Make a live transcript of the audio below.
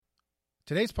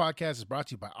Today's podcast is brought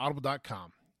to you by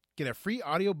Audible.com. Get a free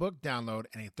audiobook download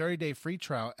and a 30-day free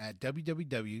trial at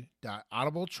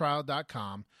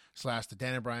www.audibletrial.com/The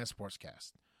Dan and Bryan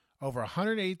Sportscast. Over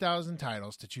 180,000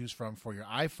 titles to choose from for your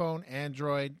iPhone,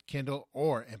 Android, Kindle,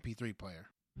 or MP3 player.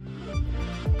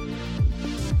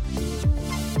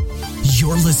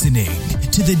 You're listening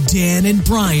to the Dan and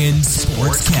Bryan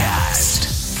Sportscast.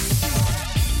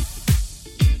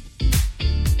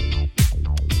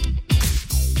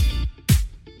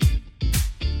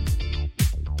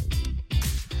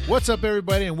 What's up,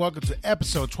 everybody, and welcome to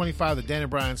episode 25 of the Dan and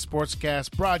Bryan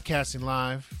Sportscast, broadcasting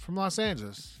live from Los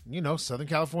Angeles. You know, Southern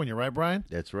California, right, Bryan?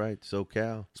 That's right,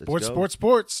 SoCal.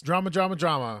 Sports,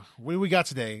 drama. What do we got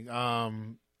today?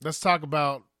 Let's talk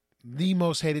about the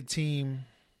most hated team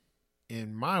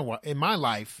in my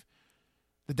life,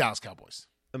 the Dallas Cowboys.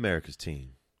 America's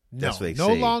team.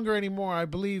 No longer anymore. I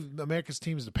believe America's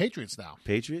team is the Patriots now.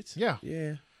 Patriots? Yeah.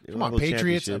 Yeah. Come on,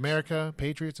 Patriots, America,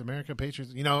 Patriots.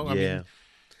 You know, I mean.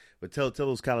 But tell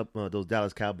those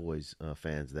Dallas Cowboys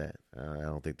fans that. I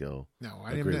don't think they'll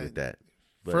agree with that.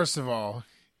 But first of all,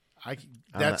 I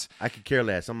could care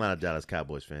less. I'm not a Dallas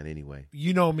Cowboys fan anyway.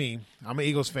 You know me. I'm an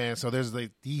Eagles fan, so there's the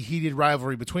heated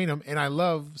rivalry between them, and I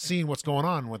love seeing what's going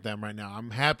on with them right now. I'm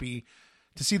happy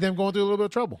to see them going through a little bit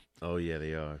of trouble. Oh, yeah,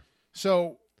 they are.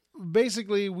 So,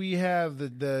 basically, we have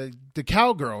the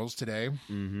Cowgirls today.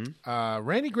 Mm-hmm.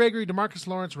 Randy Gregory, DeMarcus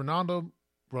Lawrence, Rolando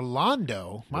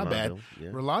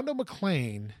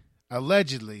McClain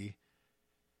allegedly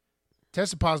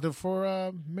tested positive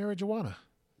for marijuana.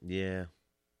 Yeah.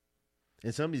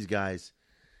 And some of these guys,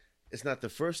 it's not the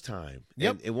first time.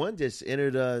 Yep. And one just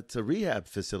entered to rehab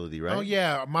facility, right? Oh,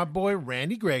 yeah. My boy,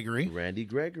 Randy Gregory.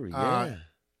 Yeah.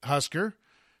 Husker.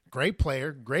 Great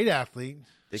player. Great athlete.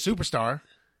 Superstar.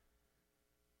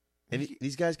 And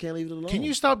these guys can't leave it alone. Can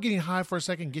you stop getting high for a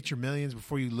second, get your millions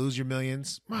before you lose your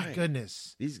millions? My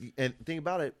goodness. And think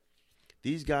about it.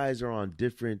 These guys are on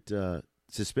different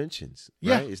suspensions.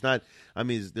 Yeah. Right? It's not, I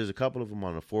mean, there's a couple of them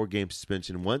on a 4-game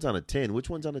suspension. One's on a 10. Which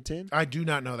one's on a 10? I do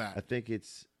not know that. I think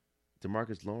it's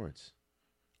DeMarcus Lawrence.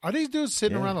 Are these dudes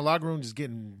sitting around the locker room just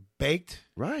getting baked?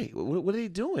 Right. What are they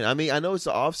doing? I mean, I know it's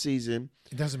the off season.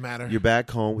 It doesn't matter. You're back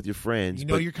home with your friends. You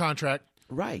know your contract.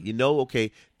 Right. You know,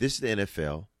 okay, this is the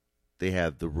NFL. They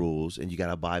have the rules, and you got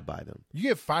to abide by them. You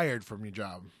get fired from your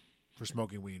job for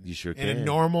smoking weed. You sure can. In a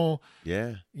normal,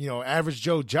 average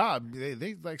Joe job,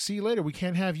 they like, see you later. We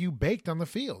can't have you baked on the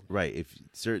field. Right.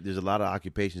 There's a lot of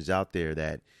occupations out there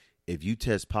that if you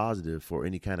test positive for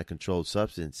any kind of controlled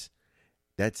substance,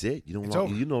 that's it. You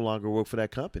no longer work for that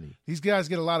company. These guys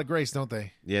get a lot of grace, don't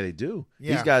they? Yeah, they do.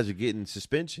 Yeah. These guys are getting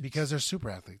suspensions because they're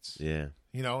super athletes. Yeah.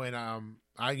 You know, and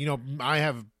I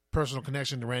have personal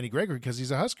connection to Randy Gregory because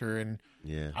he's a Husker, and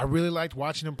I really liked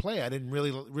watching him play. I didn't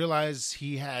really realize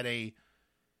he had a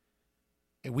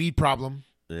weed problem.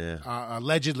 Yeah,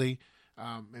 allegedly.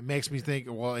 It makes me think.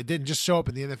 Well, it didn't just show up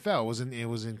in the NFL. It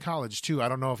was in college too. I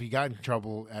don't know if he got in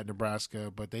trouble at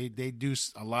Nebraska, but they do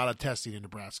a lot of testing in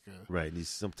Nebraska. Right.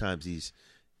 Sometimes these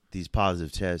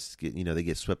positive tests they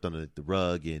get swept under the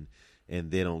rug and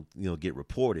they don't get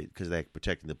reported because they're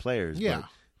protecting the players. Yeah.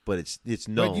 But it's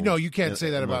known. But, you can't say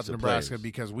that about Nebraska players.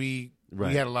 because we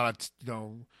had a lot of,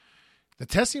 the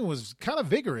testing was kind of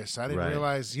vigorous. I didn't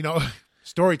realize,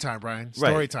 story time, Bryan.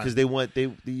 Story time. Because they want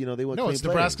No, it's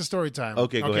Nebraska players. Story time.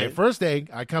 Okay, go ahead. First day,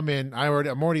 I come in.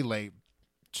 I'm already late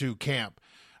to camp.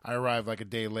 I arrived like a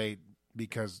day late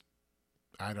because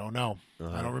I don't know.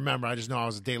 Uh-huh. I don't remember. I just know I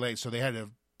was a day late. So they had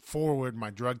to forward my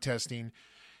drug testing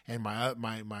and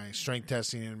my strength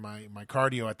testing and my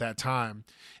cardio at that time.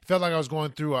 It felt like I was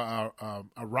going through a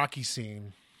Rocky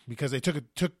scene because they took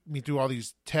me through all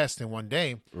these tests in one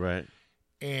day. Right.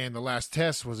 And the last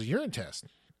test was a urine test.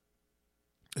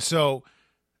 So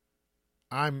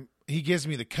he gives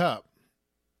me the cup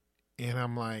and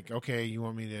I'm like, okay, you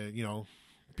want me to,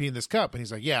 pee in this cup? And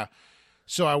he's like, yeah.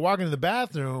 So I walk into the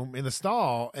bathroom in the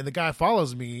stall and the guy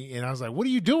follows me and I was like, what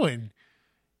are you doing?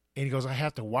 And he goes, I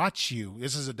have to watch you.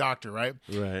 This is a doctor, right?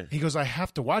 Right. He goes, I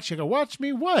have to watch you. I go, watch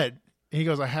me what? And he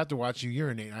goes, I have to watch you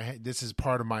urinate. This is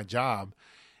part of my job.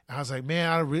 And I was like,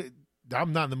 man,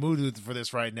 I'm not in the mood for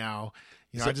this right now.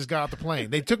 I just got off the plane.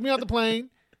 They took me off the plane,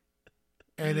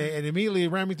 and immediately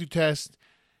ran me through tests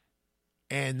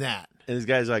and that. And this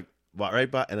guy's like, right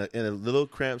by in a little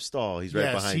cramped stall. He's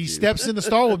right behind you. He steps in the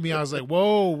stall with me. I was like,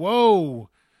 whoa.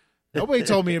 Nobody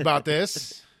told me about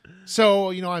this.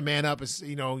 So, I man up,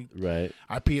 right.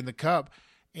 I pee in the cup.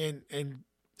 And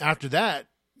after that,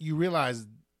 you realize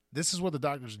this is what the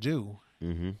doctors do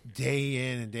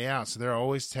day in and day out. So they're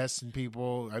always testing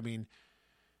people. I mean,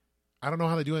 I don't know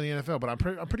how they do in the NFL, but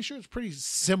I'm pretty sure it's pretty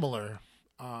similar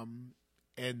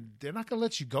and they're not going to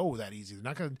let you go that easy. They're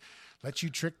not going to let you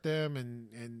trick them,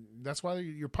 and that's why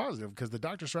you're positive, because the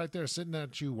doctor's right there sitting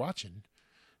at you watching,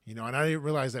 and I didn't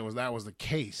realize that was the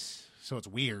case. So it's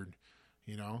weird,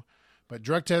 but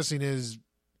drug testing is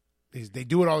they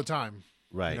do it all the time.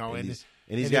 Right. And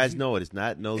these guys know it. It's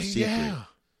not no secret. Yeah.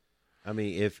 I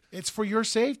mean, if it's for your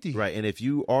safety. Right. And if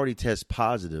you already test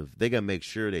positive, they're going to make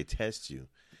sure they test you.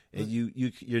 And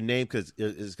your name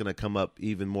is going to come up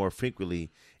even more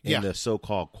frequently in the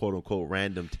so-called quote-unquote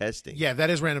random testing. Yeah, that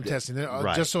is random testing.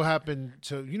 Right. Just so happened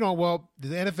to, the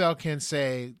NFL can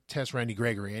say test Randy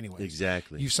Gregory anyway.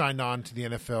 Exactly. You signed on to the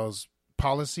NFL's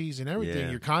policies and everything.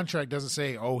 Yeah. Your contract doesn't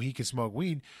say, he can smoke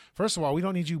weed. First of all, we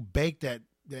don't need you baked at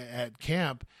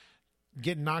camp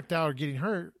getting knocked out or getting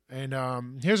hurt.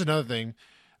 And here's another thing.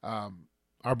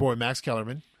 Our boy Max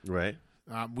Kellerman. Right.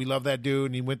 We love that dude,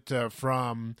 and he went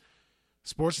from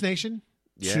Sports Nation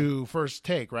to First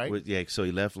Take, right? So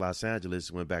he left Los Angeles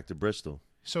and went back to Bristol.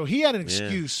 So he had an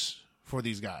excuse for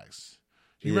these guys.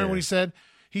 You remember what he said?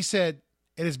 He said,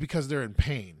 it is because they're in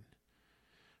pain.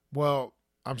 Well,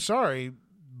 I'm sorry,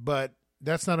 but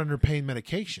that's not under pain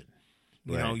medication.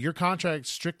 Your contract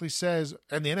strictly says,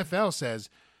 and the NFL says,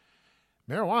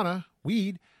 marijuana,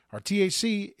 weed, or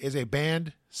THC is a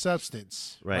banned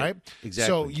substance, right? Exactly.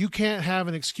 So you can't have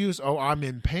an excuse, I'm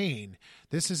in pain.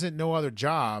 This isn't no other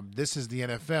job. This is the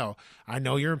NFL. I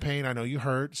know you're in pain. I know you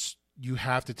hurt. You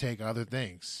have to take other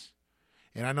things.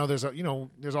 And I know there's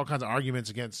all kinds of arguments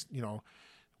against,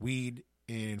 weed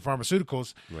and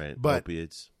pharmaceuticals. Right. But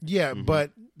opiates. Yeah,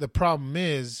 but the problem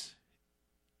is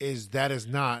that is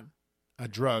not a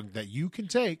drug that you can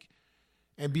take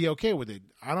and be okay with it.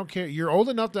 I don't care. You're old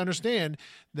enough to understand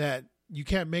that you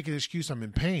can't make an excuse, I'm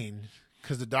in pain,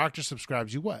 because the doctor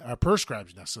prescribes you what?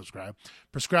 Prescribes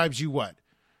you what?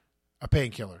 A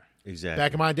painkiller. Exactly.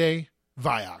 Back in my day,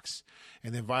 Vioxx.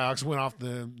 And then Vioxx went off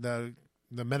the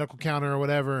medical counter or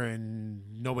whatever,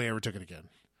 and nobody ever took it again.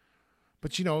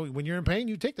 But, when you're in pain,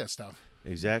 you take that stuff.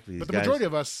 Exactly. But the majority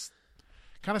of us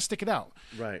kind of stick it out.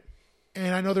 Right.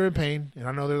 And I know they're in pain, and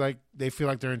I know they feel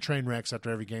like they're in train wrecks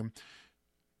after every game.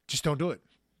 Just don't do it.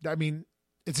 I mean,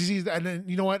 it's easy. And then,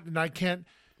 you know what? And I can't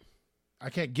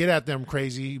get at them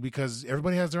crazy, because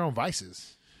everybody has their own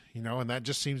vices, and that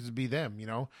just seems to be them.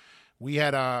 We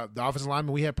had the offensive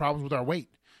lineman. We had problems with our weight.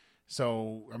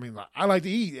 So, I mean, I like to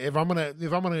eat. If I'm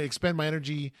gonna expend my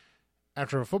energy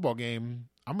after a football game,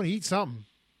 I'm gonna eat something.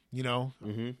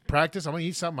 Practice. I'm gonna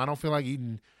eat something. I don't feel like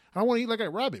eating. I don't want to eat like a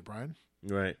rabbit, Brian.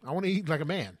 Right. I want to eat like a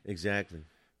man. Exactly.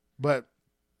 But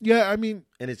yeah, I mean,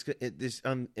 and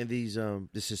the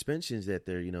suspensions that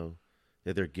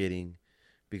they're getting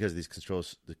because of these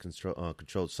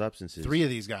controlled substances. 3 of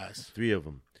these guys. 3 of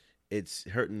them. It's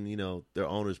hurting, their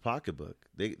owner's pocketbook.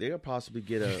 They could possibly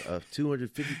get a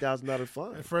 $250,000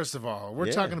 fine. First of all,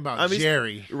 we're talking about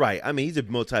Jerry. Right. I mean, he's a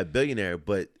multi-billionaire,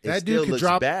 but it still looks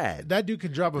bad. That dude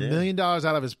can drop $1 million out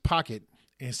of his pocket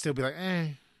and still be like,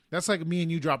 that's like me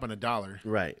and you dropping $1.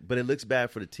 Right. But it looks bad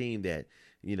for the team that,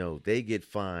 they get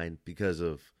fined because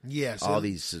of all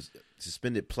these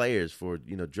suspended players for,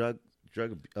 drug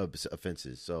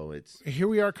offenses. So here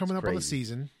we are coming up on the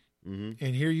season, and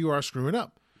here you are screwing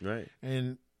up. Right.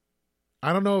 And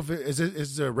I don't know if is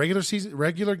it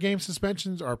regular game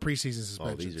suspensions or preseason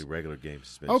suspensions. Oh, these are regular game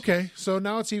suspensions. Okay, so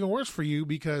now it's even worse for you,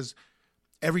 because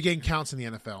every game counts in the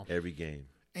NFL. Every game.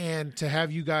 And to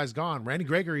have you guys gone, Randy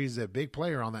Gregory is a big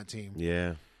player on that team.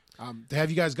 Yeah. To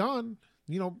have you guys gone,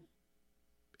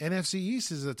 NFC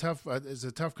East is a tough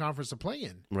conference to play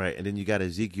in. Right, and then you got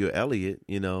Ezekiel Elliott.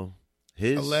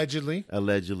 His allegedly,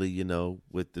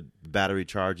 with the battery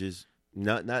charges.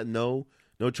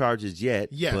 No charges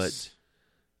yet. Yes.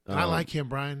 But I like him,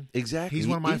 Brian. Exactly. He's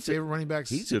one of my favorite running backs.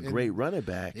 He's a great running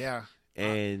back. Yeah.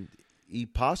 And he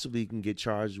possibly can get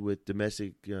charged with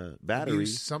domestic battery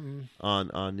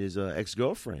on his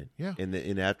ex-girlfriend. Yeah.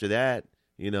 And after that,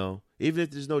 even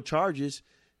if there's no charges,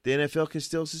 the NFL can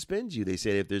still suspend you. They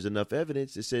said if there's enough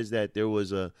evidence that says that there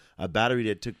was a battery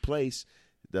that took place,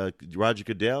 Roger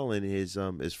Goodell and his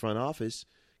front office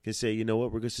can say, you know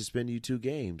what, we're going to suspend you 2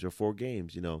 games or 4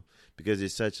 games, because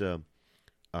it's such a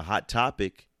hot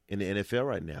topic in the NFL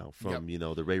right now from,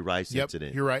 the Ray Rice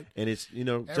incident. You're right. And it's,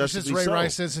 ever since Ray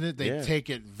Rice incident, they take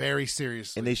it very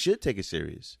seriously. And they should take it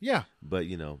serious. Yeah. But,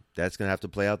 that's going to have to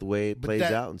play out the way it plays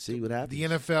out and see what happens. The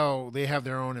NFL, they have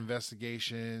their own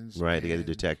investigations. Right. They got the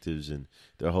detectives and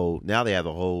now they have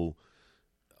a whole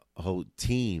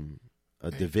team, a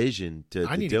division to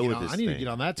deal with this thing. I need to get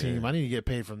on that team. Yeah. I need to get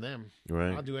paid from them.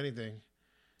 Right. I'll do anything.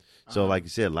 So, like you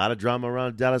said, a lot of drama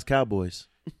around the Dallas Cowboys.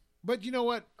 But you know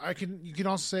what? You can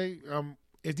also say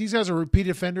if these guys are repeat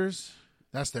offenders,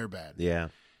 that's their bad. Yeah.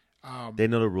 They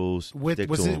know the rules. With Stick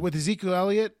to 'em. with Ezekiel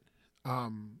Elliott,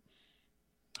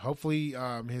 hopefully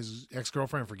his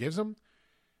ex-girlfriend forgives him.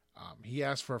 He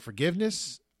asked for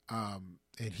forgiveness, and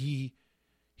he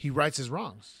rights his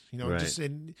wrongs. Right. Just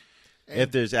and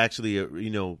if there's actually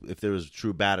if there was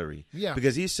true battery. Yeah.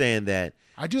 Because he's saying that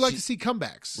I do like to see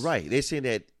comebacks. Right. They're saying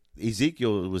that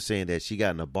Ezekiel was saying that she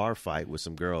got in a bar fight with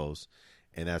some girls,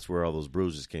 and that's where all those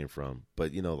bruises came from.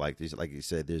 But like you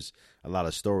said, there's a lot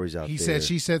of stories out there. He said,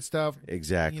 she said stuff.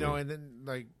 Exactly. And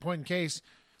then point in case,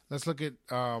 let's look at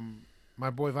my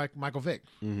boy Michael Vick.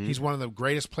 Mm-hmm. He's one of the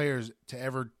greatest players to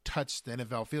ever touch the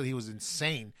NFL field. He was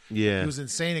insane. Yeah. He was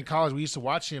insane in college. We used to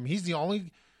watch him. He's the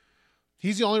only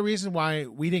reason why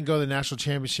we didn't go to the national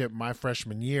championship my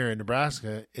freshman year in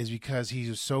Nebraska is because he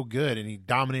was so good and he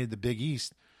dominated the Big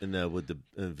East. And with the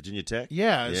Virginia Tech?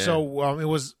 Yeah. So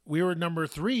we were number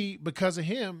 3 because of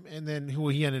him, and then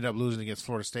he ended up losing against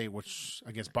Florida State,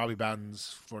 against Bobby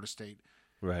Bowden's Florida State.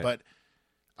 Right. But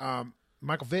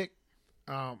Michael Vick,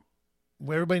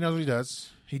 everybody knows what he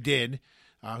does. He did.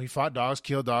 He fought dogs,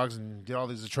 killed dogs, and did all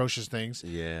these atrocious things.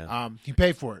 Yeah. He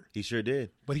paid for it. He sure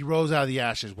did. But he rose out of the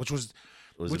ashes, which is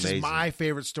amazing. my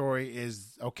favorite story.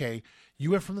 Is okay. You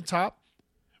went from the top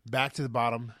back to the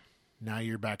bottom. Now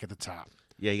you're back at the top.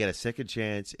 Yeah, he got a second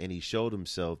chance, and he showed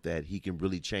himself that he can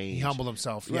really change. He humbled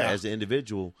himself, as an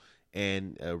individual,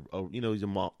 and he's a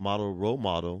role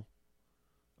model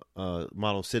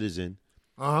citizen,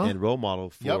 and role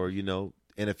model for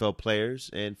NFL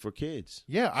players and for kids.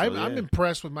 Yeah, I'm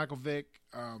impressed with Michael Vick,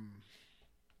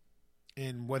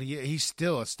 and what he's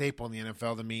still a staple in the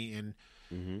NFL to me, and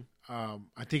I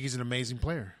think he's an amazing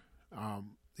player.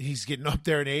 He's getting up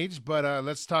there in age, but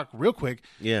let's talk real quick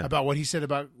about what he said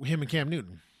about him and Cam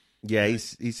Newton. Yeah,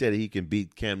 he said he can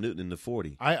beat Cam Newton in the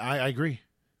 40. I agree.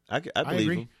 I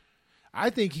believe him.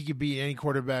 I think he could beat any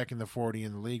quarterback in the 40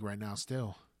 in the league right now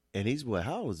still. And he's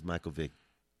how old is Michael Vick?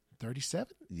 37?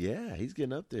 Yeah, he's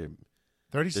getting up there.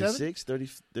 37? 36,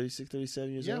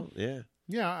 37 years old. Yeah.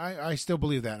 Yeah, I still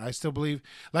believe that. I still believe,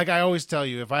 like I always tell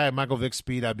you, if I had Michael Vick's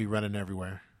speed, I'd be running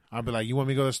everywhere. I'd be like, you want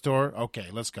me to go to the store? Okay,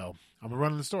 let's go. I'm going to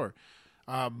run to the store.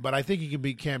 But I think he can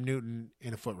beat Cam Newton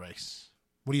in a foot race.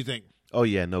 What do you think? Oh,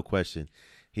 yeah, no question.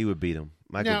 He would beat him.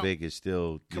 Michael Vick is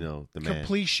still, the man.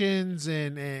 Completions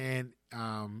and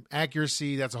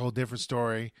accuracy, that's a whole different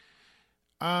story.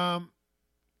 At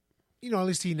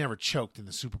least he never choked in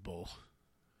the Super Bowl.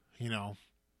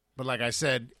 But like I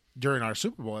said during our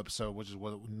Super Bowl episode, which is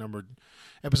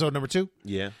episode number 2.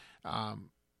 Yeah.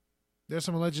 There's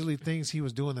some allegedly things he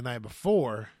was doing the night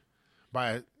before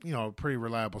by a pretty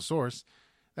reliable source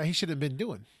that he shouldn't have been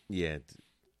doing. Yeah.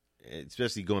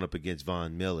 Especially going up against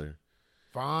Von Miller.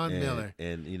 And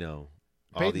all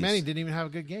Peyton these, Manning didn't even have a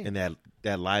good game. And that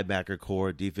linebacker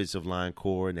core, defensive line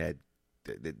core, and that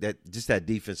just that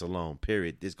defense alone,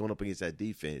 period. Just going up against that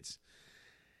defense.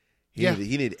 He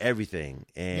needed everything.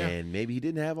 And maybe he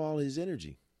didn't have all his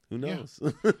energy. Who knows?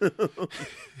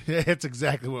 Yeah. That's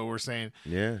exactly what we're saying.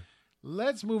 Yeah.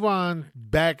 Let's move on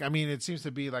back. I mean, it seems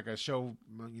to be like a show,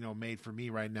 made for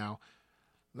me right now.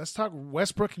 Let's talk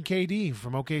Westbrook and KD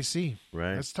from OKC.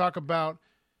 Right. Let's talk about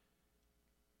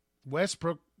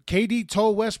Westbrook. KD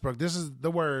told Westbrook, this is the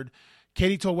word,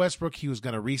 KD told Westbrook he was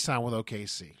going to re-sign with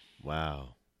OKC.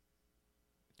 Wow.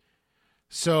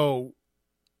 So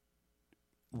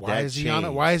why is he on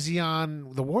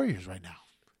the Warriors right now?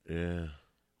 Yeah.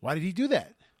 Why did he do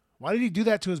that? Why did he do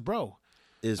that to his bro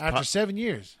after 7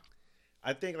 years?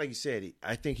 I think, like you said,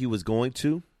 I think he was going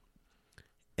to,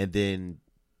 and then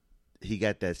he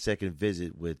got that second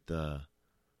visit with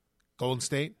Golden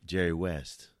State, Jerry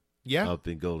West. Yeah, up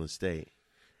in Golden State.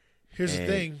 Here's the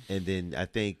thing, and then I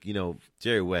think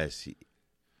Jerry West,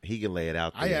 he can lay it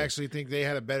out there. I actually think they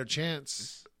had a better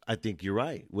chance. I think you're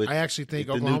right. I actually think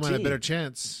Oklahoma had a better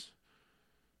chance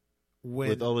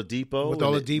with Oladipo.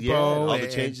 All the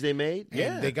changes they made.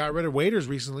 And they got rid of Waiters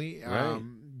recently. Right.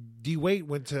 D. Wade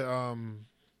went to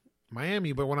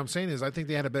Miami, but what I'm saying is I think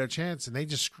they had a better chance, and they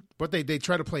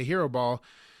tried to play hero ball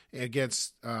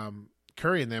against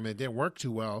Curry and them, and it didn't work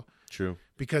too well. True.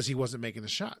 Because he wasn't making the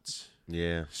shots.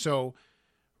 Yeah. So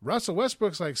Russell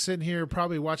Westbrook's like sitting here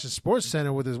probably watching Sports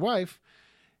Center with his wife,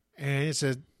 and it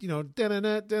says,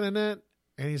 da-na-na, da-na-na,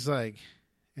 and he's like,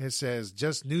 it says,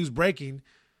 just news breaking,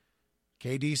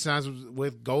 KD signs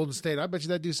with Golden State. I bet you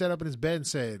that dude sat up in his bed and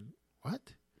said, what?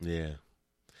 Yeah.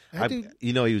 Dude,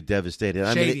 he was devastated.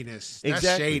 Shadiness. That's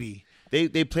shady.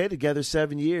 They played together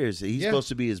 7 years. He's supposed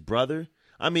to be his brother.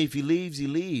 I mean, if he leaves, he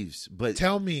leaves. But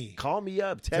tell me. Call me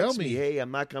up. Text me. Hey,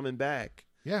 I'm not coming back.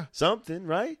 Yeah. Something,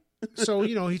 right? So,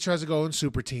 he tries to go and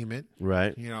super team it.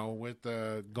 Right. With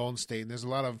Golden State. And there's a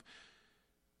lot of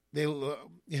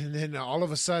and then all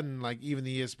of a sudden, like even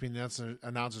the ESPN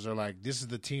announcers are like, "This is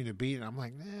the team to beat," and I'm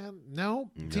like, "Man, no,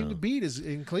 the team to beat is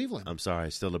in Cleveland." I'm sorry,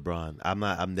 it's still LeBron. I'm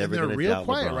never. They're going to real doubt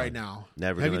quiet LeBron. right now.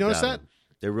 Never. Have you noticed that?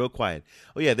 They're real quiet.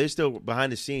 Oh yeah, they're still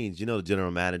behind the scenes. You know, the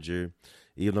general manager,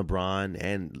 even LeBron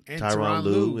and Tyronn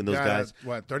Lue and those guys.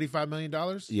 What, $35 million?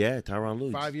 Yeah, Tyronn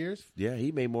Lue. 5 years. Yeah,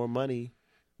 he made more money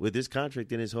with this contract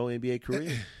than his whole NBA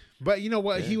career. But you know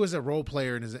what? Yeah. He was a role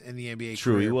player in the NBA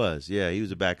True, career. He was. Yeah, he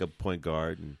was a backup point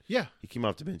guard. And yeah. He came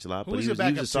off the bench a lot. Who but was he your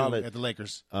backup was a solid at the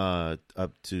Lakers?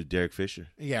 Up to Derek Fisher.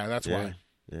 Yeah, that's why.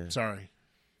 Yeah. Sorry.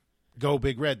 Go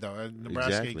Big Red, though.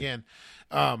 Nebraska again.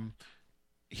 A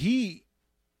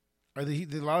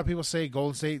lot of people say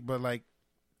Golden State, but like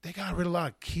they got rid of a lot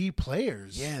of key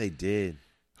players. Yeah, they did.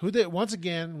 Once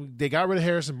again, they got rid of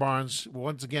Harrison Barnes.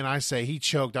 Once again, I say he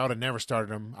choked. I would have never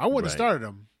started him. I wouldn't have started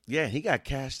him. Yeah, he got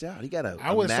cashed out. He got a max deal.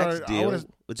 I would have started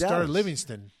Dallas.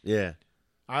 Livingston. Yeah.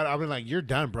 I've been like, you're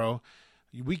done, bro.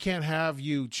 We can't have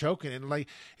you choking. And like,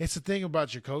 it's the thing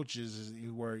about your coaches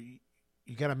is where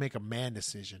you got to make a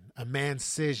man-cision,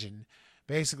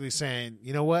 basically saying,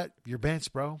 you know what, you're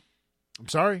benched, bro. I'm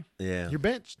sorry. Yeah, you're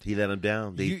benched. He let them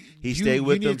down. He stayed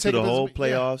with them to the whole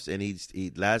playoffs, and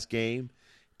he last game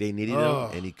they needed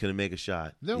him, and he couldn't make a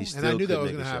shot. No, and I knew that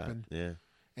was going to happen. Yeah.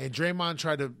 And Draymond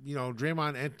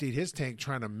Draymond emptied his tank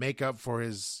trying to make up for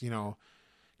his,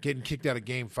 getting kicked out of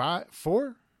game 4.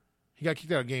 He got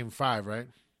kicked out of game 5, right?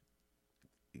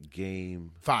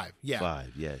 Game 5, yeah.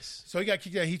 5, yes. So he got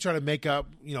kicked out. He tried to make up.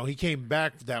 He came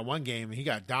back for that one game, and he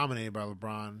got dominated by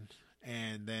LeBron.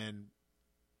 And then,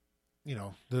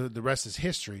 the rest is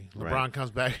history. LeBron comes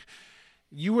back.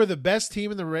 You were the best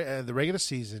team in the regular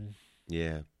season.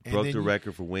 Yeah, broke the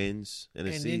record for wins in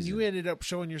a season. And then you ended up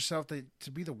showing yourself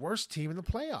to be the worst team in the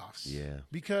playoffs. Yeah.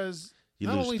 Because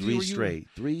you lose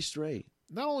three straight.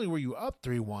 Not only were you up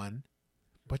 3-1,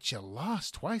 but you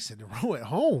lost twice in a row at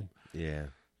home. Yeah.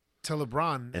 To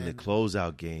LeBron. And the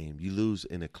closeout game. You lose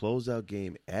in a closeout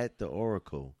game at the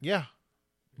Oracle. Yeah.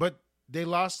 But they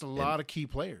lost a lot of key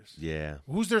players. Yeah.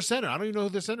 Who's their center? I don't even know who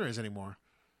their center is anymore.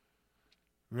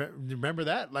 Remember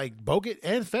that? Like, Bogut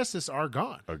and Festus are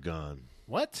gone.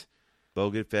 What?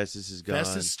 Bogut, Festus is gone.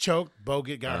 Festus choked.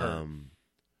 Bogut got hurt.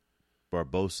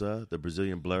 Barbosa, the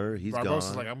Brazilian blur, he's gone.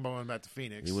 Barbosa's like, I'm going back to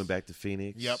Phoenix. He went back to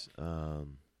Phoenix. Yep.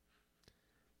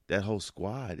 That whole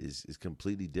squad is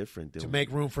completely different. To make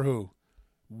room for who?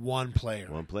 One player.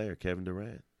 Kevin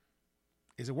Durant.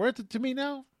 Is it worth it to me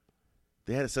now?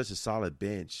 They had such a solid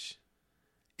bench.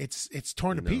 It's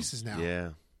torn to pieces now.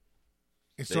 Yeah.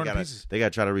 It's torn to pieces. They got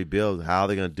to try to rebuild. How are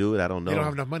they going to do it? I don't know. They don't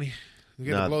have enough money.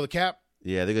 They got to blow the cap.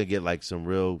 Yeah, they're going to get like some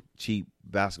real cheap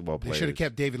basketball players. They should have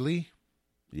kept David Lee.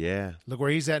 Yeah. Look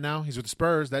where he's at now. He's with the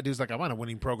Spurs. That dude's like, I'm on a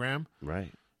winning program.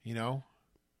 Right. And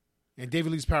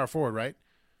David Lee's power forward, right?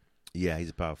 Yeah, he's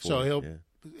a power So forward.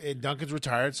 and Duncan's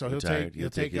retired, so he'll take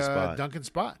his spot. Duncan's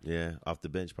spot. Yeah, off the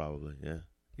bench probably. Yeah.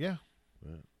 Yeah.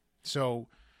 Right. So,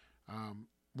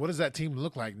 what does that team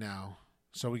look like now?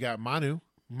 So we got Manu.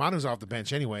 Manu's off the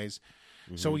bench anyways.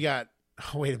 Mm-hmm. So we got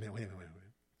wait a minute.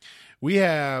 We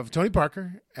have Tony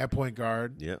Parker at point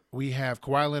guard. Yep. We have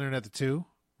Kawhi Leonard at the 2,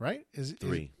 right?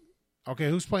 3. Okay,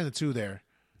 who's playing the 2 there?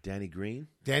 Danny Green.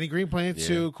 Danny Green playing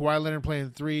 2. Kawhi Leonard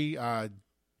playing 3.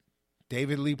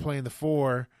 David Lee playing the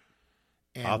 4.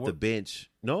 And off the bench.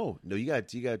 No, you got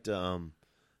the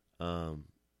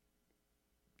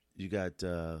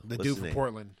dude from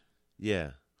Portland.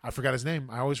 Yeah. I forgot his name.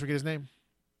 I always forget his name.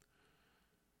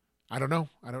 I don't know.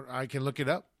 I can look it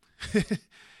up.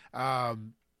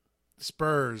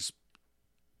 Spurs.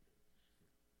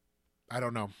 I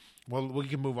don't know. Well, we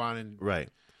can move on right.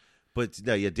 But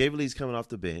David Lee's coming off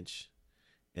the bench.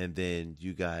 And then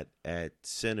you got at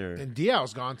center, and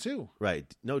Diaw's gone too. Right?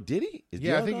 No, did he?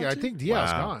 I think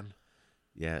Diaw's gone.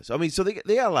 Yeah. So they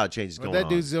got a lot of changes going on. That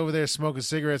dude's over there smoking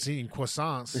cigarettes, eating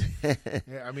croissants.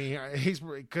 Yeah, I mean,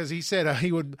 because he said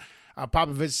he would.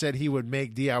 Popovich said he would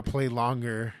make Diaw play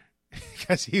longer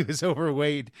because he was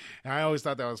overweight. And I always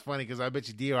thought that was funny because I bet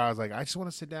you Diaw, I was like, I just want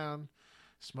to sit down,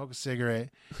 smoke a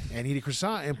cigarette, and eat a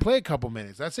croissant and play a couple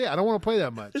minutes. That's it. I don't want to play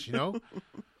that much,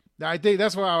 I think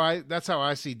that's how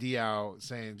I see Diaw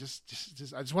saying just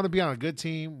I just want to be on a good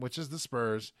team, which is the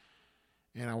Spurs,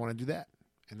 and I want to do that,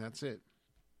 and that's it.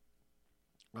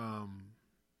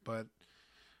 But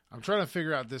I'm trying to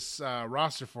figure out this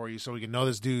roster for you so we can know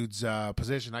this dude's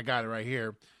position. I got it right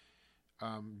here.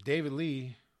 David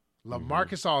Lee,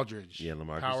 LaMarcus Aldridge,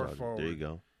 LaMarcus power Aldridge. forward. There you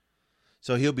go.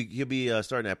 So he'll be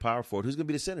starting at power forward. Who's going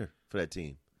to be the center for that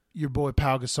team? Your boy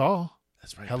Pau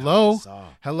That's right.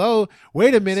 Hello.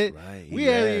 Wait a minute. Right. We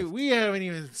haven't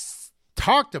even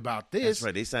talked about this. That's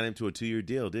right. They signed him to a 2-year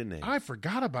deal, didn't they? I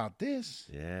forgot about this.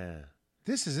 Yeah.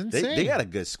 This is insane. They got a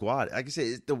good squad. Like I said,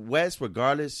 it's the West,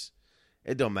 regardless,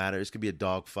 it don't matter. It's going to be a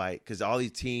dogfight because all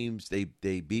these teams, they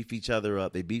beef each other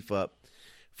up. They beef up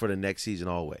for the next season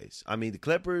always. I mean, the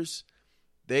Clippers,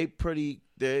 they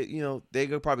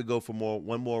could probably go for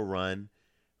one more run.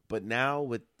 But now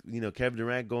with, Kevin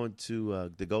Durant going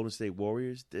to the Golden State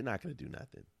Warriors, they're not going to do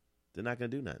nothing. They're not going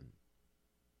to do nothing.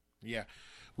 Yeah.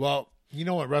 Well, you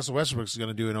know what Russell Westbrook is going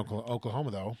to do in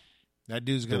Oklahoma, though? That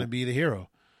dude's going to be the hero.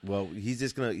 Well,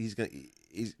 he's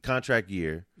contract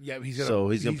year. Yeah, he's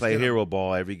gonna play hero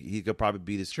ball he could probably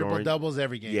be the scoring. Triple doubles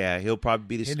every game. Yeah, he'll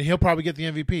probably be and he'll probably get the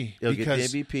MVP. He'll get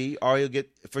the MVP, or he'll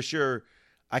get for sure.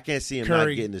 I can't see him not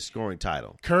getting the scoring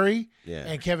title. Curry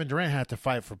and Kevin Durant have to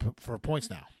fight for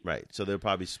points now. Right, so they'll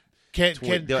probably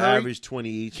they'll average 20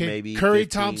 each, maybe. Curry,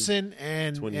 15, Thompson,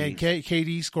 and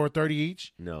KD score 30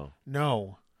 each. No.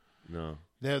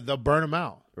 They'll burn them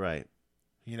out. Right.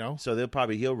 So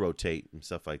he'll rotate and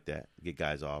stuff like that, get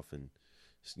guys off and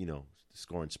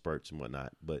scoring spurts and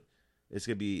whatnot. But it's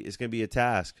gonna be a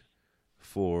task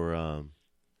for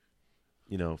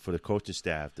for the coaching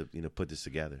staff to put this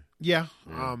together. Yeah.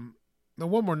 Now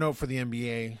one more note for the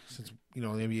NBA, since the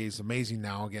NBA is amazing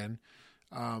now again.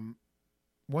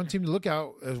 One team to look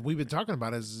out, as we've been talking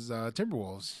about, is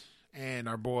Timberwolves, and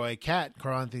our boy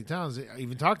Karl-Anthony Towns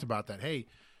even talked about that. Hey,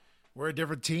 we're a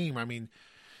different team. I mean,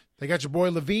 they got your boy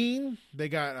Levine, they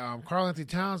got Karl-Anthony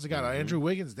Towns, they got Andrew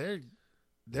Wiggins.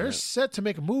 They're set to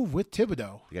make a move with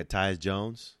Thibodeau. They got Tyus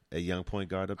Jones, a young point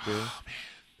guard up there. Oh, man.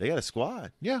 They got a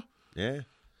squad. Yeah. And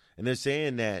they're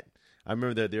saying that, I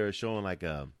remember that they were showing like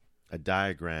a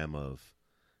diagram of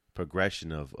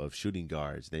progression of shooting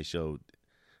guards. They showed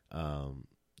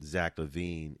Zach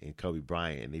LaVine and Kobe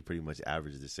Bryant, and they pretty much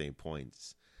averaged the same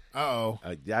points.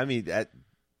 I mean that.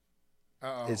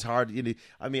 It's hard.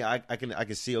 I mean, I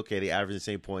can see. Okay, they average the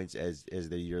same points as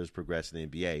the years progress in the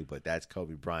NBA, but that's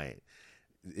Kobe Bryant.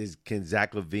 Can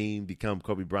Zach LaVine become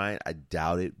Kobe Bryant? I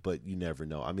doubt it, but you never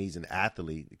know. I mean, he's an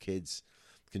athlete. The kids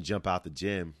can jump out the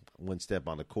gym one step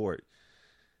on the court.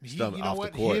 Him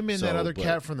and that other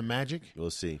cat from the Magic.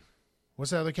 We'll see. What's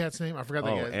that other cat's name? I forgot.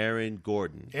 Aaron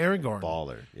Gordon.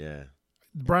 Baller. Yeah.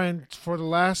 Brian, for the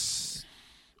last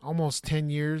almost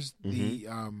 10 years, the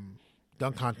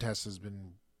dunk contest has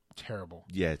been terrible.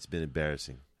 Yeah, it's been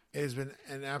embarrassing. It has been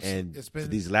an absolute. And it's been for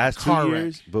these last 2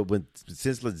 years, but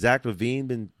since Zach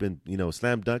LaVine been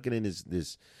slam dunking in his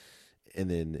in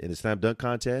the slam dunk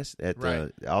contest at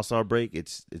the All-Star break,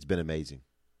 it's been amazing.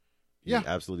 Yeah,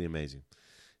 absolutely amazing.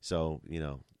 So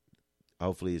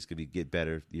hopefully it's gonna get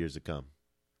better years to come.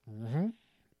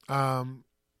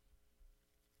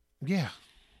 Yeah,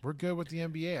 we're good with the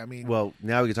NBA. I mean, well,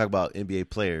 now we can talk about NBA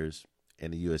players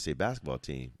and the USA basketball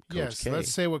team. Coach K.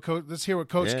 Let's hear what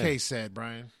Coach K said,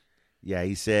 Brian. Yeah,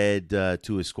 he said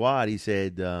to his squad, he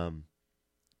said, "You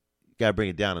gotta bring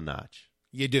it down a notch.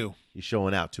 You do. You're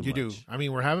showing out too much. You do. I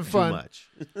mean, we're having fun. Too much."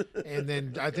 And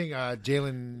then I think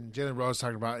Jalen Rose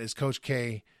talking about is Coach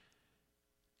K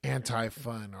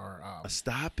anti-fun or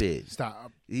stop it.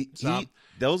 Stop.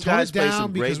 Those guys play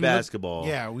some great basketball.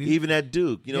 Even at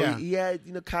Duke, he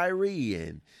had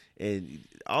Kyrie and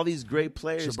all these great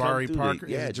players. Jabari Parker,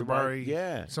 Jabari,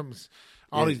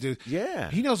 these dudes. Yeah,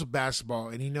 he knows basketball,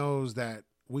 and he knows that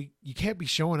you can't be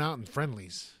showing out in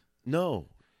friendlies. No,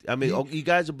 I mean you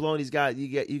guys are blowing these guys.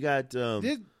 You got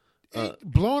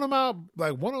blowing them out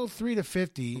like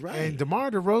 103-50, right. And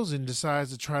DeMar DeRozan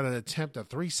decides to try to attempt a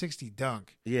 360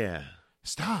 dunk. Yeah,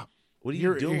 stop. What are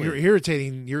you doing? You're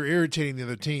irritating the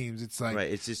other teams. It's like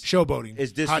it's just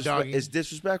showboating. Hot dogging. It's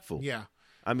disrespectful. Yeah.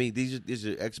 I mean, these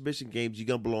are exhibition games. You're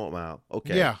gonna blow them out,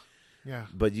 okay? Yeah.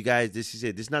 But you guys, this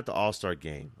is not the All-Star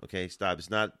game, okay? Stop. It's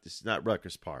not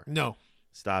Rutgers Park. No.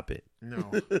 Stop it.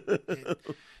 No.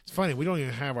 It's funny. We don't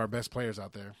even have our best players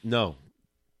out there. No.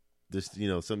 Just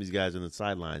some of these guys on the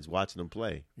sidelines watching them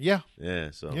play. Yeah.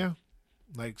 Yeah. So yeah,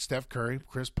 like Steph Curry,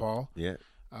 Chris Paul. Yeah.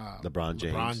 LeBron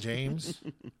James.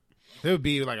 It would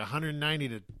be like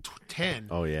 190-10.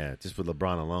 Oh yeah, just with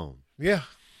LeBron alone. Yeah.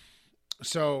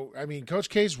 So, I mean, Coach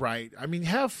K's right. I mean,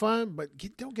 have fun, but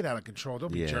don't get out of control.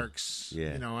 Don't be jerks.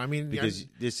 Yeah. I mean. Because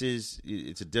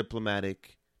it's a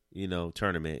diplomatic,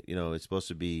 tournament. It's supposed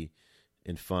to be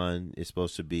in fun. It's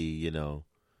supposed to be,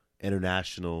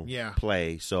 international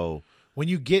play. So when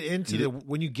you get into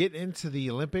the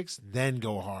Olympics, then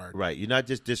go hard. Right. You're not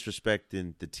just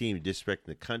disrespecting the team, you're disrespecting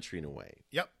the country in a way.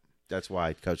 Yep. That's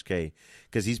why Coach K,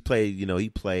 because he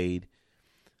played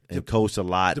and coached a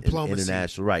lot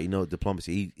international, right?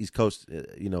 Diplomacy. He's coached,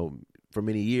 for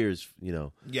many years,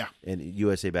 in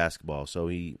USA basketball. So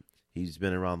he he's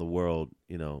been around the world,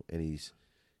 and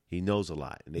he knows a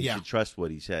lot, and they should trust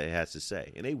what he has to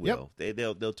say, and they will. Yep.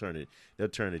 They'll turn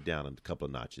it down a couple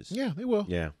of notches. Yeah, they will.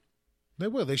 Yeah, they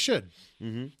will. They should.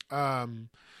 Mm-hmm.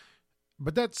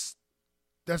 But that's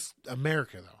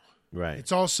America, though. Right.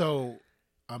 It's also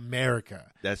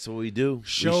America. That's what we do.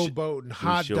 Showboating,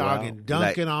 hot dogging,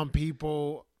 dunking on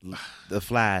people. The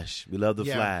Flash. We love the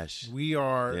Flash. We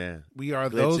are. Yeah. We are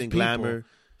Glitz those and people. Glamour,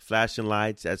 flashing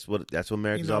lights. That's what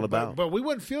America's all about. But we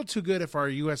wouldn't feel too good if our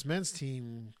U.S. men's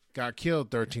team got killed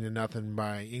 13-0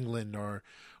 by England or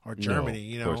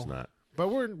Germany. No, of course not. But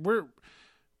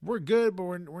we're good, but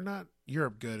we're not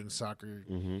Europe good in soccer.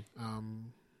 Mm-hmm.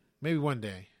 Maybe one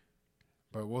day,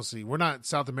 but we'll see. We're not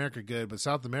South America good, but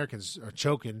South Americans are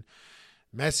choking.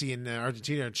 Messi and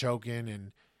Argentina are choking,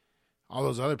 and all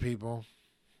those other people.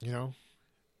 What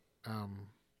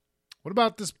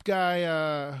about this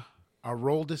guy,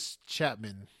 Aroldis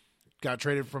Chapman? Got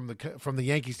traded from the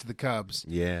Yankees to the Cubs.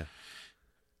 Yeah.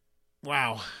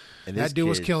 Wow. And that dude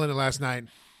was killing it last night.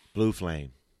 Blue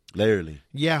flame. Literally.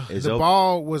 Yeah. The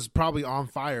ball was probably on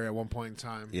fire at one point in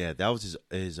time. Yeah, that was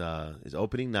his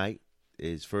opening night,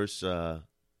 his first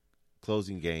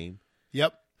closing game.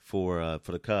 Yep. For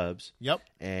the Cubs. Yep.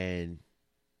 And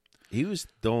he was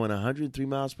throwing 103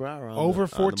 miles per hour over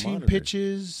 14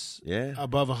 pitches. Yeah.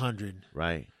 Above 100.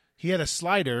 Right. He had a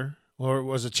slider, or it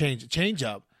was a change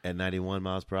up. At 91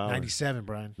 miles per hour. 97,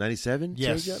 Brian. 97?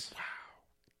 Yes. Change up? Wow.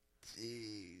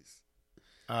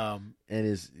 Jeez.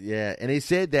 And they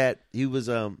said that he was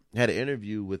had an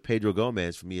interview with Pedro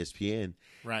Gomez from ESPN.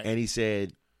 Right. And he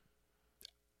said,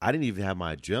 I didn't even have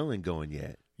my adrenaline going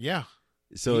yet. Yeah.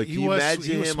 So can you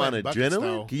imagine him on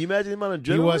adrenaline? Can you imagine him on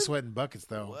adrenaline? He was sweating buckets,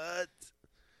 though. What?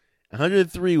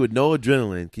 103 with no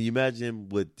adrenaline. Can you imagine him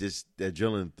with just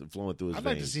adrenaline flowing through his veins? I'd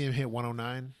like to see him hit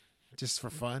 109 just for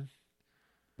fun.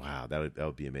 Wow, that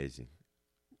would be amazing.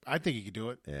 I think he could do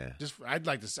it. Yeah. I'd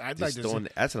like to see.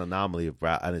 That's an anomaly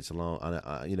on its own.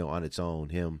 On its own,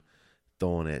 him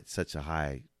throwing at such a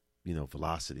high,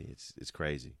 velocity. It's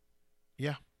crazy.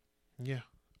 Yeah. Yeah.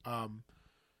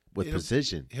 With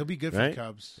precision. He'll be good for the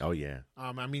Cubs. Oh yeah.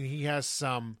 I mean, he has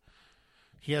some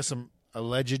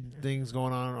alleged things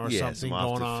going on or something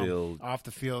going on off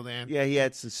the field, and he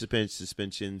had some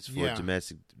suspensions for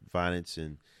domestic violence,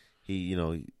 and he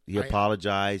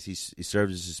apologized. He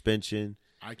served his suspension.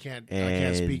 I can't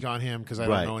speak on him because I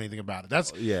don't know anything about it.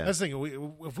 That's the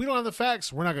thing. If we don't have the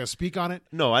facts, we're not going to speak on it.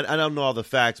 No, I don't know all the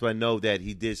facts, but I know that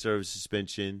he did serve a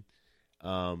suspension.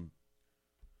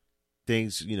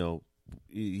 Things,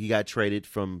 he got traded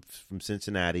from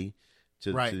Cincinnati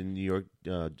to the New York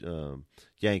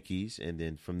Yankees, and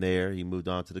then from there he moved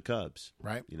on to the Cubs.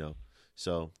 Right.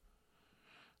 So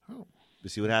we'll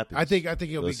see what happens. I think he'll be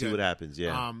good. We'll see what happens.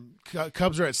 Yeah.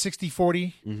 Cubs are at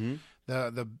 60-40. Mm-hmm.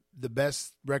 The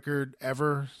best record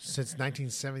ever since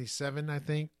 1977. I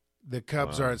think the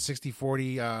Cubs are at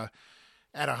 60-40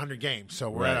 at 100 games. So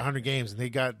we're at 100 games, and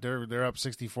they're up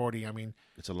 60-40. I mean,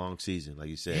 it's a long season, like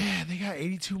you said. Yeah, they got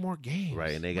 82 more games.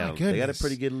 Right, and they got a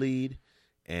pretty good lead,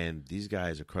 and these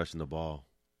guys are crushing the ball.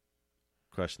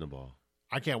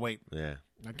 I can't wait. Yeah,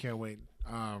 I can't wait.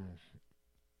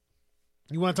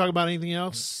 You want to talk about anything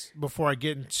else before I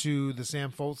get into the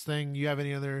Sam Foltz thing? You have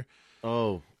any other?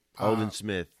 Oh, Aldon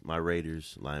Smith, my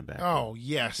Raiders linebacker. Oh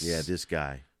yes, yeah, this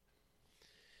guy.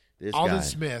 Aldon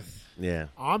Smith. Yeah.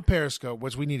 On Periscope,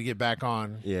 which we need to get back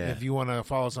on. Yeah. If you want to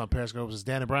follow us on Periscope, it's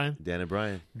Dan and Bryan. Dan and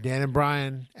Bryan. Dan and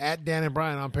Bryan. At Dan and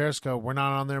Bryan on Periscope. We're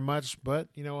not on there much, but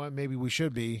you know what? Maybe we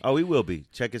should be. Oh, we will be.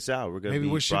 Check us out. We're going to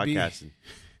be broadcasting.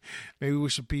 Maybe we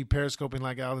should be periscoping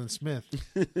like Aldon Smith.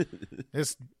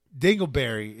 This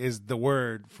Dingleberry is the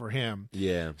word for him.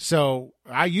 Yeah. So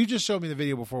you just showed me the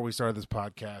video before we started this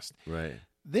podcast. Right.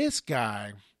 This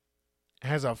guy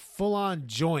has a full-on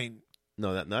joint.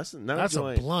 No, that's not that's a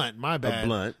joint. A blunt. My bad. A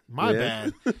blunt. My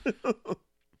bad.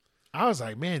 I was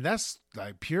like, man, that's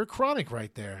like pure chronic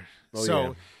right there. Oh,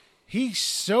 so he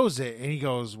shows it and he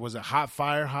goes, was it hot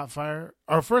fire, hot fire?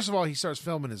 Or first of all, he starts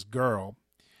filming his girl.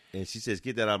 And she says,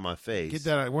 "Get that out of my face." Get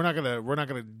that out. We're not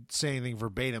gonna say anything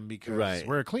verbatim because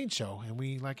we're a clean show and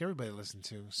we like everybody to listen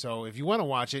to. So if you want to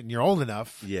watch it and you're old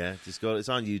enough, just go. It's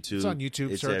on YouTube. It's on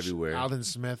YouTube. It's search everywhere. Aldon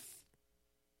Smith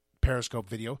Periscope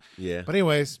video. Yeah. But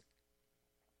anyways,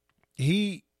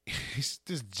 he's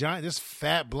this giant, this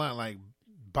fat blunt, like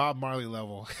Bob Marley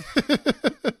level.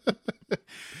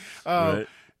 Right.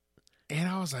 And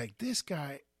I was like, this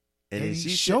guy. And he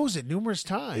shows it numerous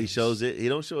times. He shows it. He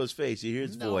don't show his face. You hear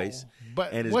his voice.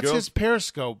 But what's his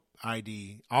Periscope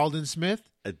ID? Aldon Smith?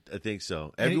 I think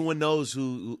so. Everyone knows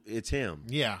who it's him.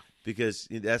 Yeah. because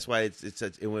that's why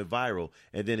it went viral.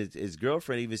 And then his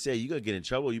girlfriend even said, "You're gonna get in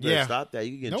trouble. You better stop that.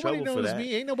 You can get in trouble for that."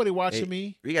 Me. Ain't nobody watching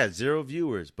me. We got 0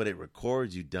 viewers, but it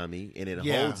records you, dummy, and it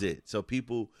holds it. So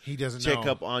people check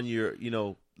up on your,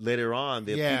 later on.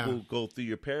 That people go through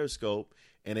your Periscope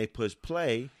and they push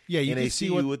play. Yeah, and they see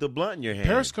you with a blunt in your hand.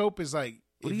 Periscope is like.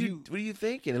 What are you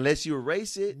thinking? Unless you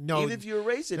erase it. No, even if you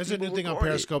erase it, there's a new thing on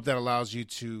Periscope that allows you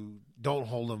to don't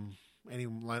hold them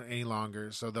any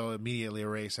longer, so they'll immediately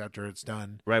erase after it's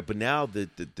done. Right, but now the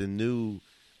new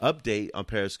update on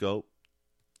Periscope,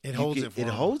 it holds it. It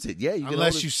holds it. Yeah,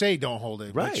 unless you say don't hold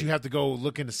it, right? But you have to go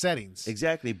look into settings.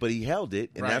 Exactly, but he held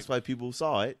it, and that's why people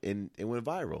saw it, and it went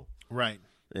viral. Right.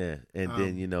 Yeah, and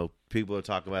then people are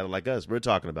talking about it like us. We're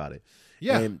talking about it.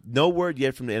 Yeah. And no word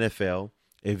yet from the NFL.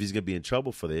 If he's going to be in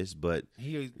trouble for this, but,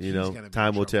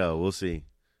 time will tell. We'll see.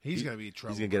 He's going to be in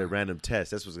trouble. He's going to get a random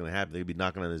test. That's what's going to happen. They'll be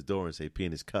knocking on his door and say, pee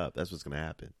in his cup. That's what's going to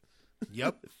happen.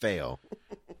 Yep. Fail.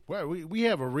 Well, we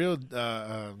have a real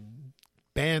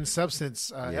banned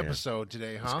substance episode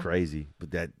today, huh? It's crazy.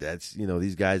 But that's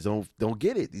these guys don't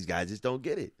get it. These guys just don't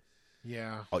get it.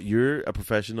 Yeah. You're a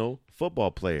professional football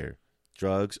player.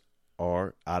 Drugs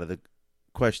are out of the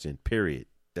question, period.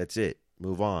 That's it.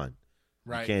 Move on.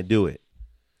 Right. You can't do it.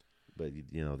 But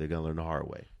they're gonna learn the hard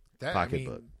way.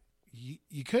 Pocketbook.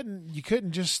 You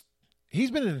couldn't just. He's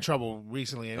been in trouble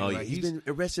recently. Anyway. Oh, he's been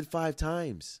arrested 5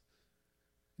 times.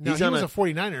 No, he was a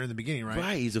 49er in the beginning, right?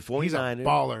 Right, he's a 49er. He's a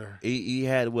baller. He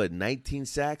had 19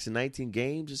 sacks in 19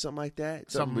 games or something like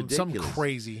that. Something ridiculous. Something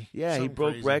crazy. Yeah, he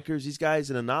broke records. These guys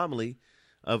an anomaly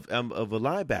of a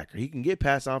linebacker. He can get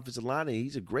past offensive line, and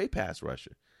he's a great pass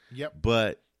rusher. Yep.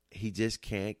 But he just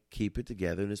can't keep it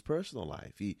together in his personal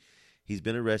life. He's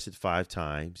been arrested 5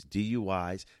 times,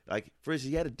 DUIs. Like, for instance,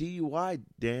 he had a DUI,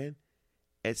 Dan,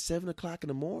 at 7 o'clock in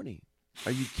the morning.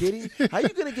 Are you kidding? How are you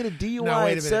going to get a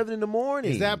DUI at 7 in the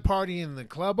morning? Is that partying in the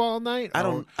club all night? I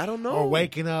don't know. Or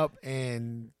waking up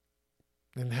and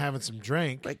having some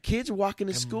drink. Like, kids walking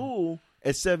to school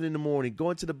at 7 in the morning,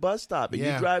 going to the bus stop, and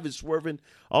you driving, swerving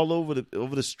all over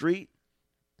the street.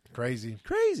 Crazy.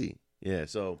 Yeah,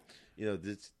 so,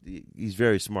 he's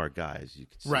very smart guy, as you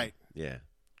can see. Right. Yeah.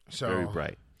 So, very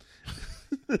bright.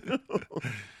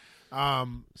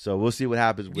 So we'll see what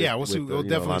happens. We'll see. We'll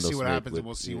definitely see what happens, and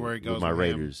we'll see where it goes. With my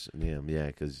Raiders and him,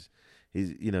 because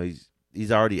he's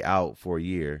already out for a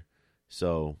year,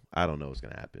 so I don't know what's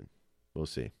going to happen. We'll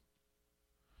see.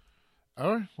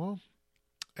 All right. Well,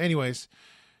 anyways,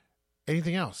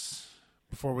 anything else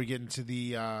before we get into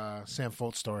the Sam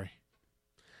Foltz story?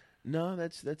 No,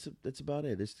 that's about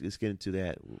it. Let's get into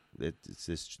that. It's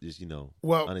this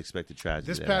unexpected tragedy.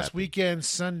 This past weekend,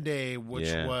 Sunday,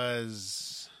 which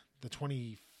was the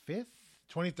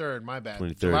 23rd, my bad.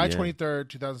 July 23rd,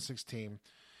 2016.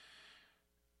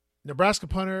 Nebraska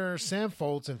punter Sam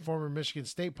Foltz and former Michigan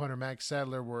State punter Max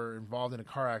Sadler were involved in a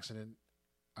car accident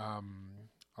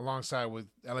alongside with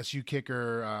LSU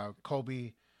kicker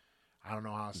Colby. I don't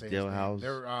know how to say his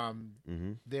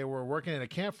name. They were working at a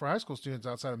camp for high school students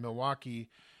outside of Milwaukee.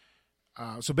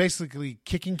 So basically,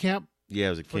 kicking camp. Yeah, it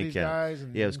was a kick camp. Guys,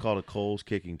 it was called a Kohl's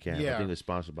kicking camp. I think it was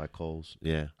sponsored by Kohl's.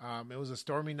 Yeah. It was a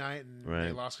stormy night, and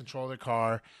they lost control of their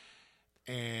car.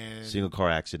 And single car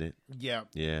accident. Yeah.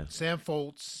 Yeah. Sam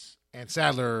Foltz and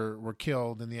Sadler were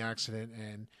killed in the accident,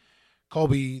 and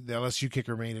Colby, the LSU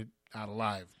kicker, made it out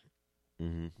alive.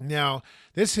 Mm-hmm. Now,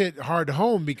 this hit hard to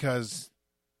home because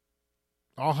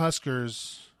all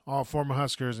former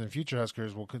Huskers and future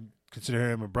Huskers will consider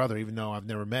him a brother, even though I've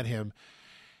never met him.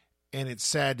 And it's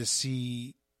sad to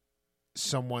see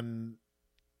someone,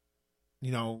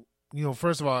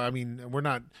 first of all, I mean, we're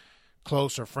not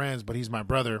close or friends, but he's my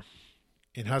brother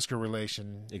in Husker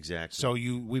relation. Exactly. So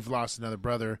we've lost another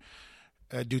brother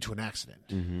due to an accident.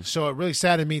 Mm-hmm. So it really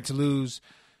saddened me to lose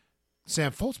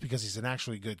Sam Foltz because he's an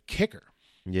actually good kicker.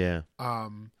 Yeah.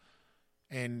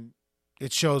 And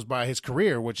it shows by his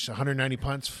career, which 190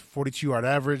 punts, 42-yard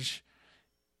average,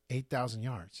 8,000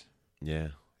 yards. Yeah.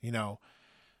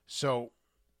 So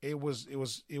it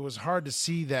was hard to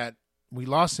see that we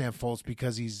lost Sam Foltz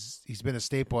because he's been a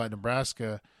staple at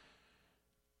Nebraska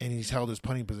and he's held his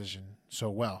punting position so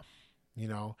well,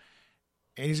 and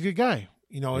he's a good guy.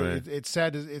 Right. It's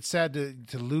sad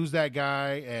to lose that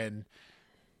guy, and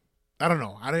I don't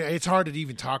know. It's hard to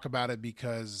even talk about it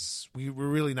because we're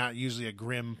really not usually a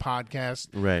grim podcast,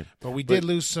 right? But we did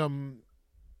lose some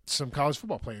college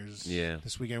football players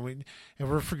this weekend.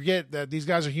 And we forget that these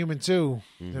guys are human too.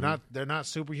 Mm-hmm. They're not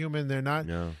superhuman. They're not.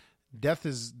 No. Death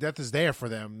is there for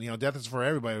them. Death is for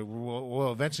everybody.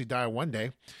 We'll eventually die one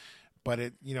day. But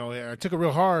it took it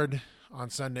real hard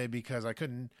on Sunday because I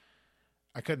couldn't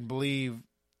believe.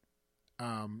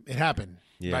 it happened.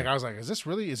 Yeah. Like I was like, is this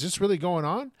really going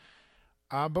on?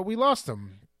 But we lost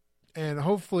them, and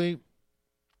hopefully,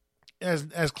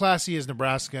 as classy as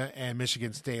Nebraska and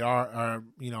Michigan State are,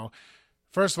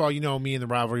 first of all, me and the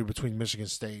rivalry between Michigan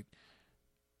State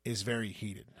is very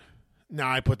heated. Now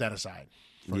I put that aside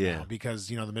for now because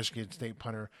the Michigan State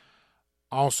punter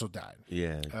also died.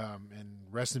 Yeah. And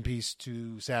rest in peace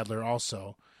to Sadler.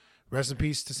 Also, rest in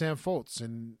peace to Sam Foltz.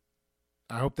 And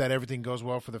I hope that everything goes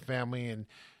well for the family and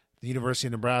the University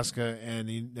of Nebraska and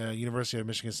the University of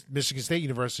Michigan State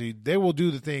University. They will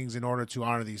do the things in order to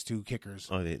honor these two kickers.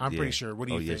 I'm pretty sure. What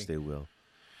do you think? Yes, they will.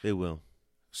 They will.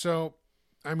 So,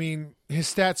 I mean,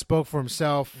 his stats spoke for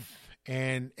himself,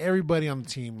 and everybody on the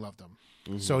team loved him.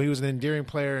 Mm-hmm. So he was an endearing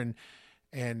player,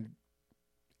 and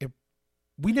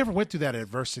we never went through that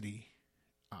adversity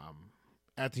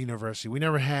at the university. We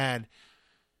never had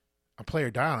a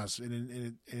player die on us,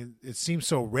 and it seems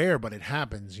so rare, but it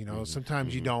happens.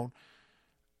 Sometimes you don't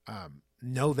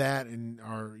know that,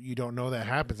 or you don't know that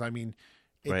happens. I mean,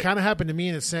 it kind of happened to me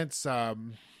in a sense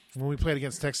when we played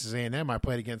against Texas A&M. I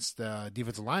played against a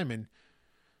defensive lineman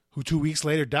who 2 weeks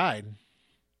later died.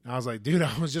 I was like, dude,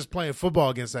 I was just playing football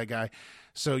against that guy.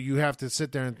 So you have to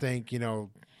sit there and think,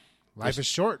 life is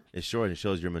short. It's short. It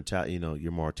shows your mentality,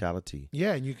 your mortality.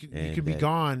 Yeah, and you could be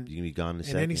gone. You can be gone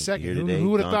in any second. Here today, who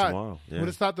would have thought? Tomorrow. Yeah. Who would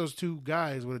have thought those two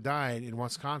guys would have died in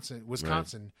Wisconsin?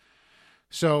 Right.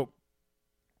 So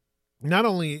not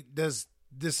only does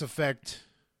this affect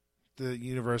the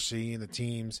university and the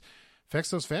teams, affects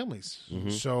those families. Mm-hmm.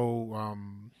 So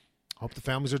hope the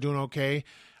families are doing okay.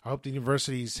 I hope the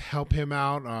universities help him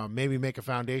out, maybe make a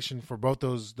foundation for both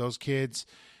those kids,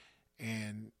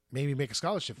 and maybe make a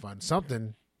scholarship fund,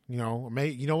 something. You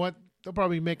know what? They'll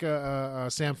probably make a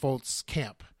Sam Foltz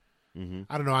camp. Mm-hmm.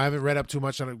 I don't know. I haven't read up too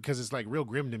much on it because it's like real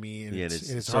grim to me, and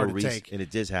it's so hard to take. And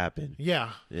it just happened. Yeah.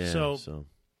 So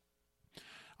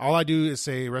all I do is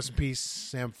say rest in peace,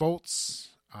 Sam Foltz.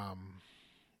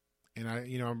 And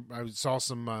I saw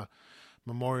some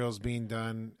memorials being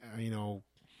done.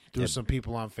 Through some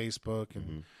people on Facebook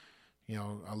and,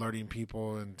 alerting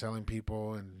people and telling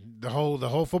people, and the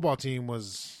whole football team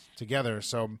was together.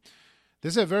 So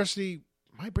this adversity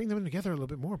might bring them together a little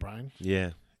bit more, Bryan. Yeah.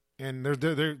 And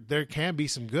there can be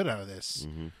some good out of this.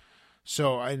 Mm-hmm.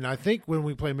 So, and I think when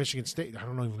we play Michigan State, I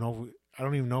don't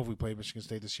even know if we play Michigan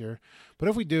State this year, but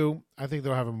if we do, I think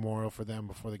they'll have a memorial for them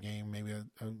before the game, maybe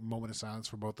a moment of silence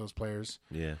for both those players.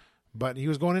 Yeah. But he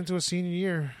was going into a senior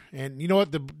year, and you know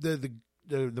what?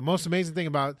 The most amazing thing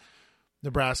about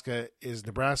Nebraska is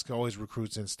Nebraska always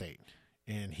recruits in state,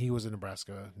 and he was a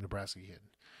Nebraska kid.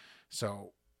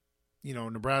 So,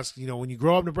 Nebraska. When you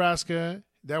grow up Nebraska,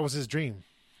 that was his dream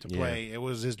to play. It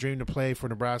was his dream to play for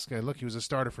Nebraska. And look, he was a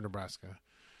starter for Nebraska.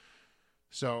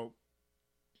 So,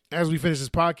 as we finish this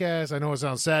podcast, I know it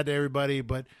sounds sad to everybody,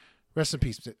 but rest in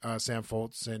peace, Sam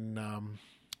Foltz, and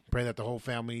pray that the whole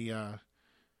family,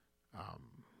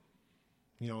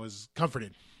 is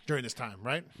comforted during this time,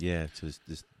 right? Yeah,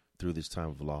 through this time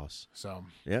of loss. So,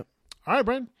 yep. All right,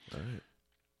 Bryan. All right.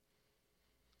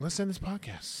 Let's end this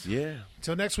podcast. Yeah.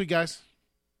 Until next week, guys.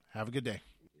 Have a good day.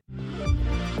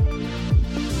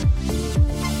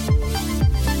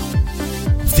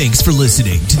 Thanks for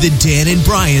listening to the Dan and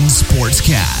Bryan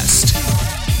Sportscast.